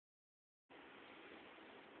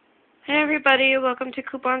Hey everybody, welcome to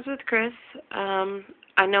Coupons with Chris.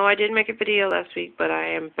 I know I did make a video last week, but I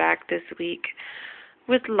am back this week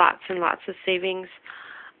with lots and lots of savings.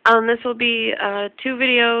 This will be 2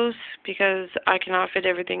 videos because I cannot fit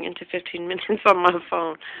everything into 15 minutes on my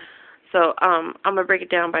phone. So I'm going to break it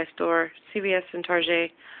down by store, Cvs and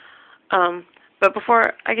Target. But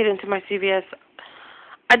before I get into my CVS,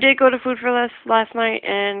 I did go to Food for Less last night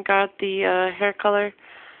and got the hair color,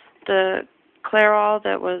 the Clairol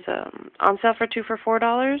that was on sale for 2 for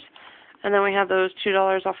 $4, and then we have those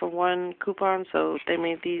 $2 off of 1 coupon, so they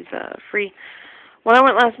made these free. When I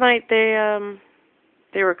went last night, they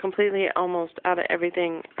were completely almost out of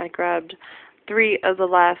everything. I grabbed 3 of the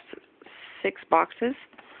last 6 boxes,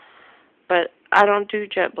 but I don't do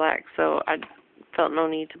jet black, so I felt no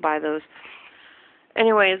need to buy those.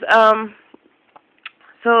 Anyways,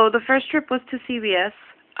 so the first trip was to CVS.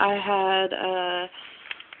 I had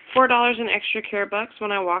 $4 in extra care bucks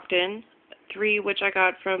when I walked in, 3 which I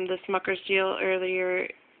got from the Smucker's deal earlier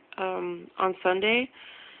on Sunday.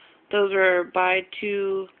 Those were buy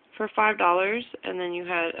 2 for $5, and then you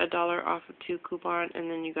had $1 off of 2 coupon,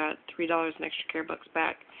 and then you got $3 in extra care bucks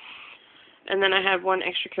back. And then I had 1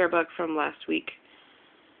 extra care buck from last week.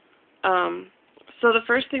 So the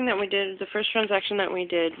first thing that we did, the first transaction that we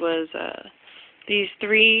did was these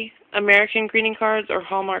 3 American greeting cards, or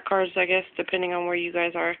Hallmark cards, I guess, depending on where you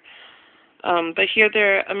guys are. But here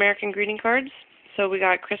they're American greeting cards. So we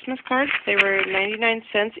got Christmas cards. They were 99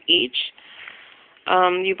 cents each.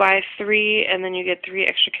 You buy 3, and then you get 3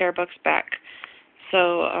 extra care bucks back.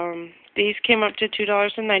 So these came up to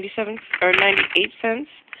 $2.97 or 98 cents.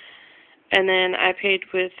 And then I paid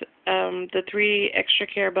with the 3 extra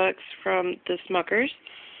care bucks from the Smuckers,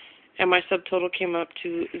 and my subtotal came up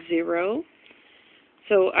to 0.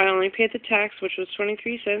 So I only paid the tax, which was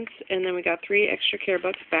 23 cents, and then we got 3 extra care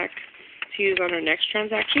bucks back to use on our next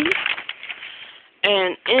transaction.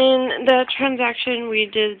 And in that transaction, we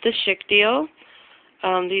did the Chic deal.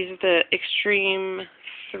 These are the Extreme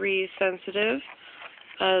 3 Sensitive.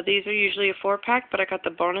 These are usually a 4-pack, but I got the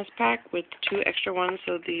bonus pack with 2 extra ones,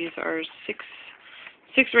 so these are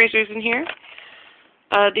 6 razors in here.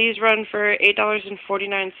 These run for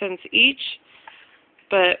 $8.49 each,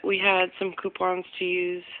 but we had some coupons to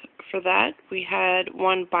use for that. We had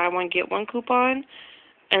 1 buy 1 get 1 coupon,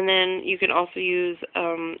 and then you can also use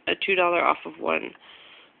a $2 off of 1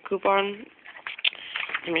 coupon.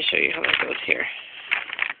 Let me show you how that goes here.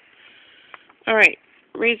 All right.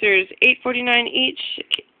 Razors, $8.49 each.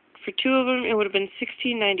 For 2 of them, it would have been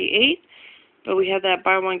 $16.98, but we had that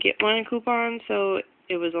buy 1 get 1 coupon, so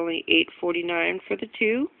it was only $8.49 for the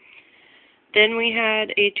 2. Then we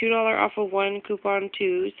had a $2 off of 1 coupon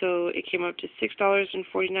too, so it came up to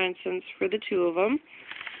 $6.49 for the 2 of them.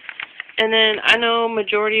 And then I know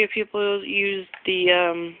majority of people use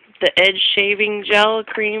the Edge shaving gel,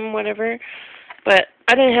 cream, whatever, but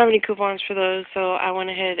I didn't have any coupons for those, so I went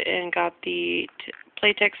ahead and got the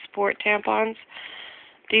Playtex Sport tampons.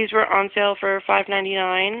 These were on sale for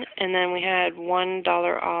 $5.99, and then we had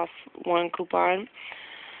 $1 off 1 coupon.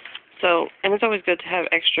 So, and it's always good to have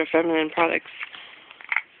extra feminine products.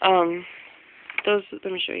 Those,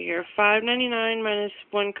 let me show you here. $5.99 minus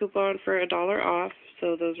 1 coupon for $1 off,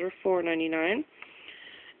 so those were $4.99.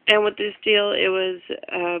 And with this deal, it was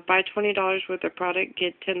buy $20 worth of product,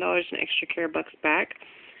 get $10 in extra care bucks back.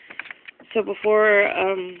 So before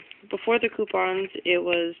the coupons, it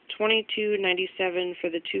was $22.97 for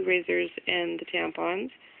the 2 razors and the tampons,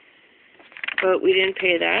 but we didn't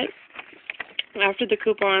pay that. After the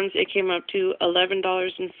coupons, it came up to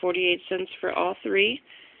 $11.48 for all 3,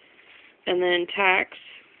 and then tax.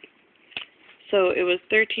 So it was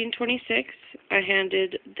 $13.26. I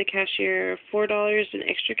handed the cashier $4 in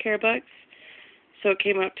extra care bucks, so it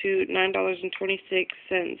came up to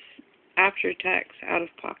 $9.26 after tax out of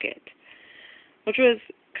pocket, which was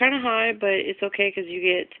kind of high, but it's okay because you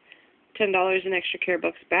get $10 in extra care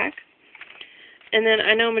bucks back. And then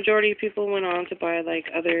I know majority of people went on to buy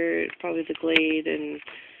like other, probably the Glade and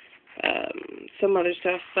some other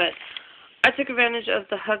stuff, but I took advantage of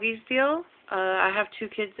the Huggies deal. I have 2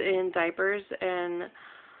 kids in diapers, and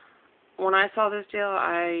when I saw this deal,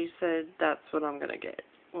 I said that's what I'm going to get.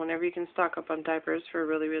 Whenever you can stock up on diapers for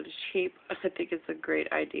really, really cheap, I think it's a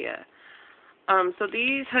great idea. So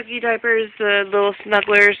these Huggy diapers, the little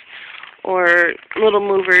snugglers or little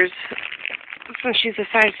movers, since she's a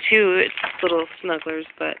size 2, it's little snugglers,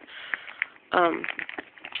 but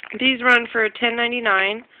these run for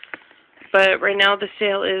 $10.99, but right now the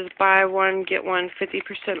sale is buy 1 get 1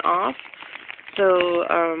 50% off. So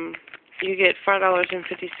you get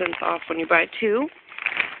 $5.50 off when you buy 2.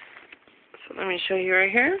 So let me show you right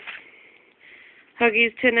here.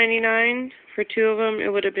 Huggies $10.99 for 2 of them. It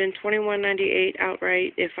would have been $21.98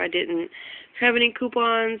 outright if I didn't have any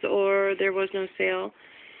coupons or there was no sale.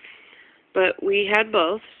 But we had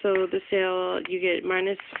both, so the sale you get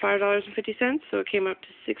minus $5.50, so it came up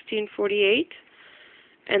to $16.48.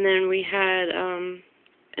 And then we had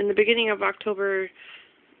in the beginning of October,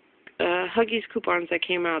 Huggies coupons that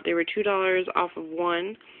came out. They were $2 off of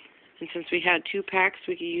one, and since we had 2 packs,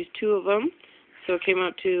 we could use 2 of them. So it came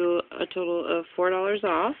up to a total of $4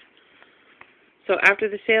 off. So after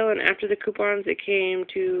the sale and after the coupons, it came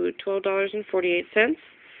to $12.48.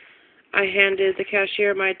 I handed the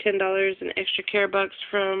cashier my $10 in extra care bucks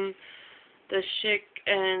from the Chic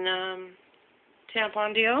and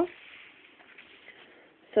tampon deal.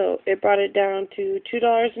 So it brought it down to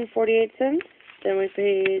 $2.48. Then we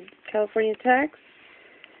paid California tax,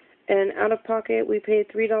 and out of pocket we paid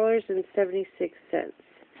 $3.76.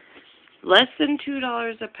 Less than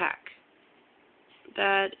 $2 a pack.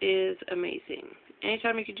 That is amazing.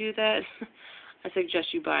 Anytime you can do that, I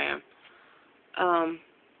suggest you buy them.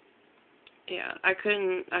 Yeah, I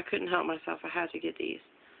couldn't help myself. I had to get these.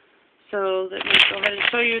 So let me go ahead and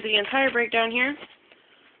show you the entire breakdown here.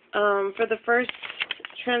 For the first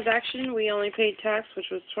transaction, we only paid tax,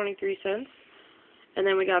 which was 23 cents, and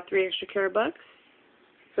then we got 3 extra care bucks.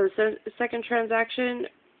 For the second transaction,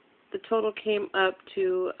 the total came up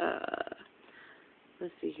to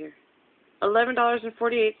let's see here,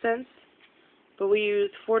 $11.48, but we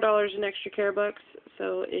used $4 in extra care bucks,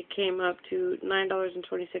 so it came up to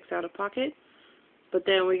 $9.26 out of pocket. But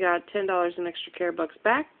then we got $10 in extra care bucks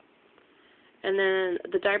back. And then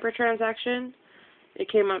the diaper transaction, it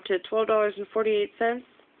came up to $12.48.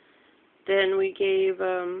 Then we gave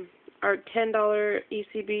our $10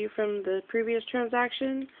 ECB from the previous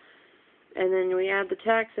transaction, and then we add the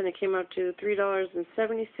tax, and it came up to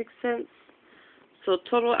 $3.76. So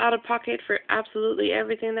total out of pocket for absolutely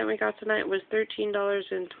everything that we got tonight was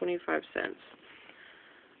 $13.25.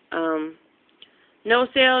 No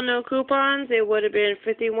sale, no coupons. It would have been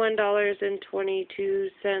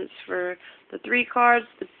 $51.22 for the 3 cards,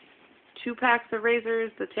 the 2 packs of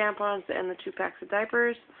razors, the tampons, and the 2 packs of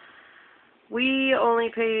diapers. We only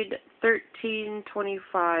paid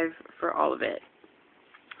 $13.25 for all of it.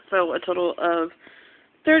 So a total of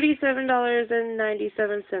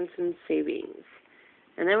 $37.97 in savings.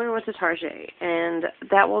 And then we went to Target, and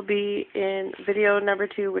that will be in video number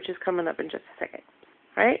 2, which is coming up in just a second.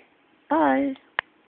 All right? Bye.